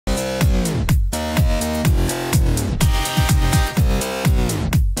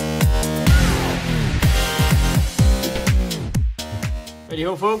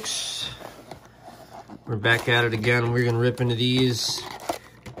Righty-ho, folks. We're back at it again. We're going to rip into these.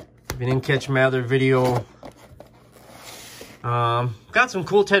 If you didn't catch my other video, got some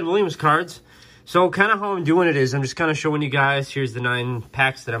cool Ted Williams cards. So kind of how I'm doing it is I'm just kind of showing you guys. Here's the 9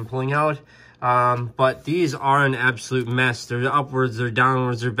 packs that I'm pulling out. But these are an absolute mess. They're upwards, they're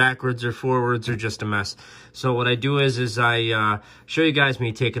downwards, they're backwards, they're forwards, they're just a mess. So what I do is I show you guys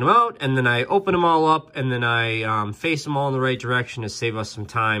me taking them out, and then I open them all up, and then I face them all in the right direction to save us some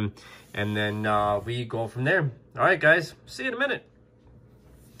time. And then we go from there. All right, guys, see you in a minute.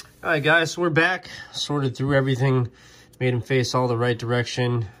 All right, guys, so we're back. Sorted through everything, made them face all the right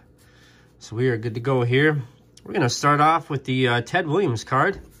direction. So we are good to go here. We're going to start off with the Ted Williams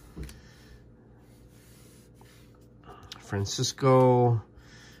card. Francisco,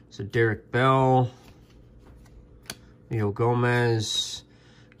 so Derek Bell, Leo Gomez,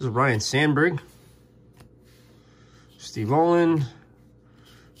 there's a Ryan Sandberg, Steve Olin,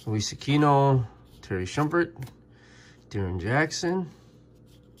 Luis Aquino, Terry Shumpert, Darren Jackson,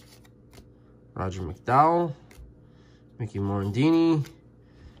 Roger McDowell, Mickey Morandini,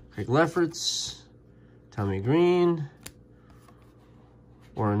 Craig Lefferts, Tommy Green,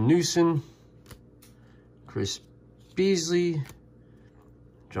 Warren Newson, Chris Beasley,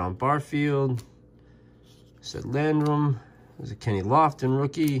 John Barfield, Seth Landrum, there's a Kenny Lofton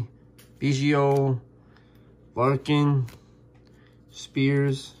rookie, Biggio, Larkin,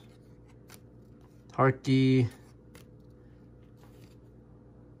 Spears, Harkey,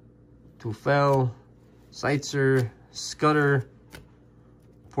 Tufel, Seitzer, Scudder,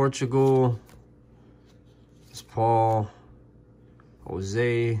 Portugal, Paul,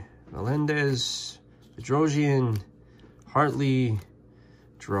 Jose Melendez, Bedrosian, Hartley,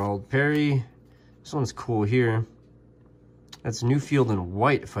 Gerald Perry. This one's cool here. That's Newfield in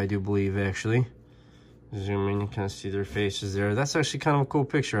white, if I do believe, actually. Zoom in, you kind of see their faces there. That's actually kind of a cool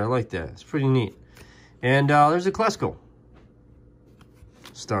picture. I like that. It's pretty neat. And there's a Klesko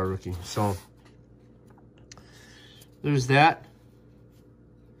star rookie. So there's that.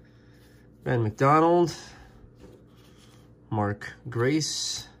 Ben McDonald, Mark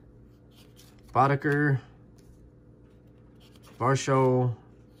Grace, Boddicker, Barshow,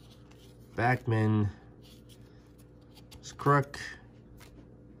 Backman, Skruck,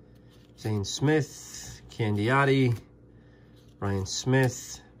 Zane Smith, Candiotti, Ryan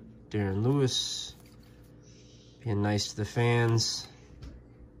Smith, Darren Lewis, being nice to the fans,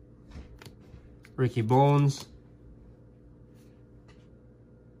 Ricky Bones,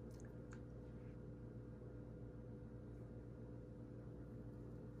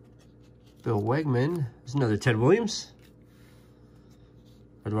 Bill Wegman. There's another Ted Williams.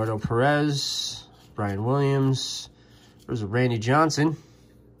 Eduardo Perez, Brian Williams. There's a Randy Johnson.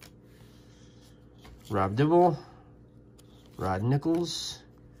 Rob Dibble, Rod Nichols,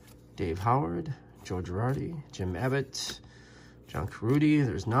 Dave Howard, Joe Girardi, Jim Abbott, John Carudi.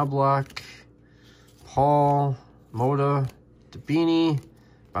 There's Knobloch, Paul, Moda, Dabini,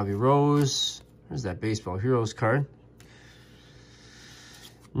 Bobby Rose. There's that Baseball Heroes card.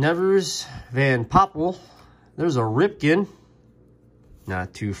 Nevers, Van Poppel. There's a Ripken.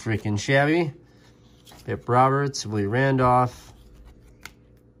 Not too freaking shabby. Pip Roberts, Willie Randolph.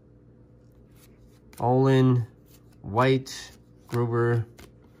 Olin, White, Gruber,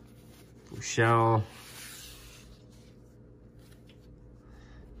 Bouchel.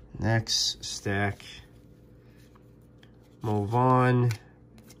 Next stack. Mo Vaughn,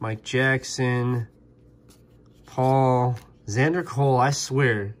 Mike Jackson, Paul, Xander Cole, I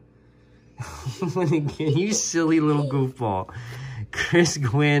swear. You silly little goofball. Chris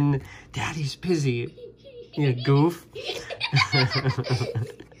Gwynn, Daddy's busy. You goof.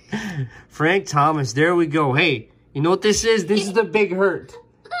 Frank Thomas, there we go. Hey, you know what this is? This is the big hurt.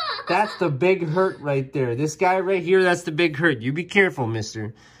 That's the big hurt right there. This guy right here, that's the big hurt. You be careful,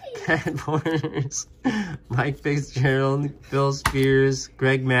 mister. Pat Borders, Mike Fitzgerald, Phil Spears,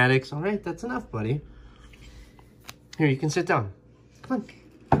 Greg Maddux. All right, that's enough, buddy. Here, you can sit down. Come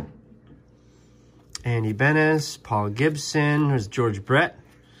on. Andy Benes, Paul Gibson. There's George Brett.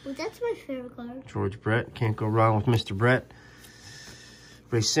 Well, that's my favorite card. George Brett. Can't go wrong with Mr. Brett.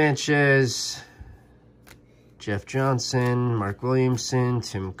 Ray Sanchez, Jeff Johnson, Mark Williamson,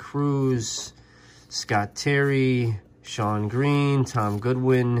 Tim Cruz, Scott Terry, Sean Green, Tom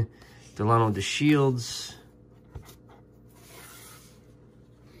Goodwin, Delano DeShields.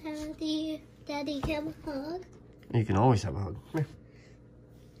 Daddy, have a hug? You can always have a hug. Come here.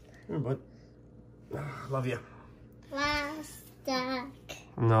 Come here, bud. Love you. Last stack.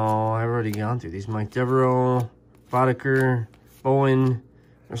 No, I've already gone through these. Mike Devereaux, Boddicker, Bowen,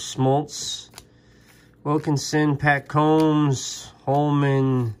 there's Smoltz, Wilkinson, Pat Combs,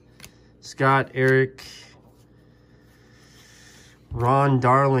 Holman, Scott, Eric, Ron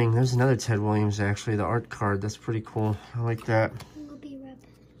Darling. There's another Ted Williams, actually, the art card. That's pretty cool. I like that.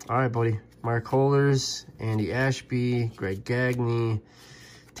 All right, buddy. Mark Holders, Andy Ashby, Greg Gagne,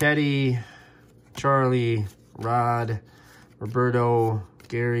 Teddy, Charlie, Rod, Roberto,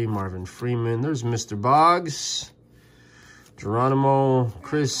 Gary, Marvin Freeman. There's Mr. Boggs, Geronimo,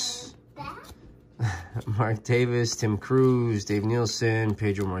 Chris, Mark Davis, Tim Cruz, Dave Nielsen,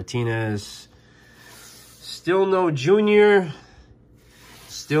 Pedro Martinez. Still no Junior.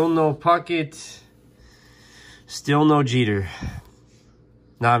 Still no Puckett. Still no Jeter.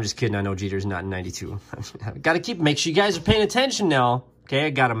 No, I'm just kidding. I know Jeter's not in 92. Got to make sure you guys are paying attention now. Okay,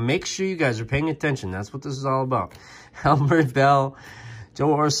 I got to make sure you guys are paying attention. That's what this is all about. Albert Bell, Joe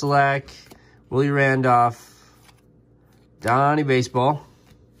Orsulak, Willie Randolph, Donnie Baseball,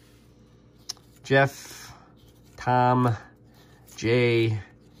 Jeff, Tom, Jay,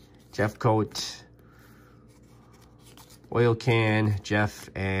 Jeff Coat, Oil Can, Jeff,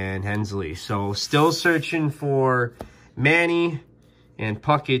 and Hensley. So still searching for Manny and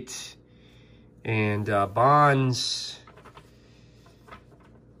Puckett and Bonds.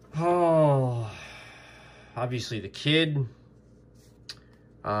 Oh, obviously the kid.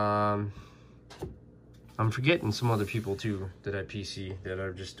 I'm forgetting some other people too that I PC that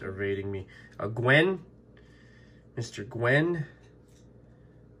are just evading me. Gwen, Mr. Gwen.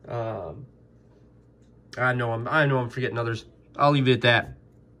 I know I'm forgetting others. I'll leave it at that.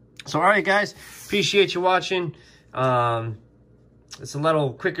 So, all right, guys, appreciate you watching. It's a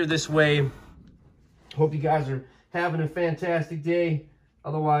little quicker this way. Hope you guys are having a fantastic day.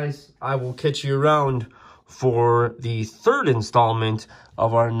 Otherwise, I will catch you around for the third installment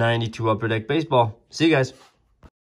of our 92 Upper Deck Baseball. See you guys.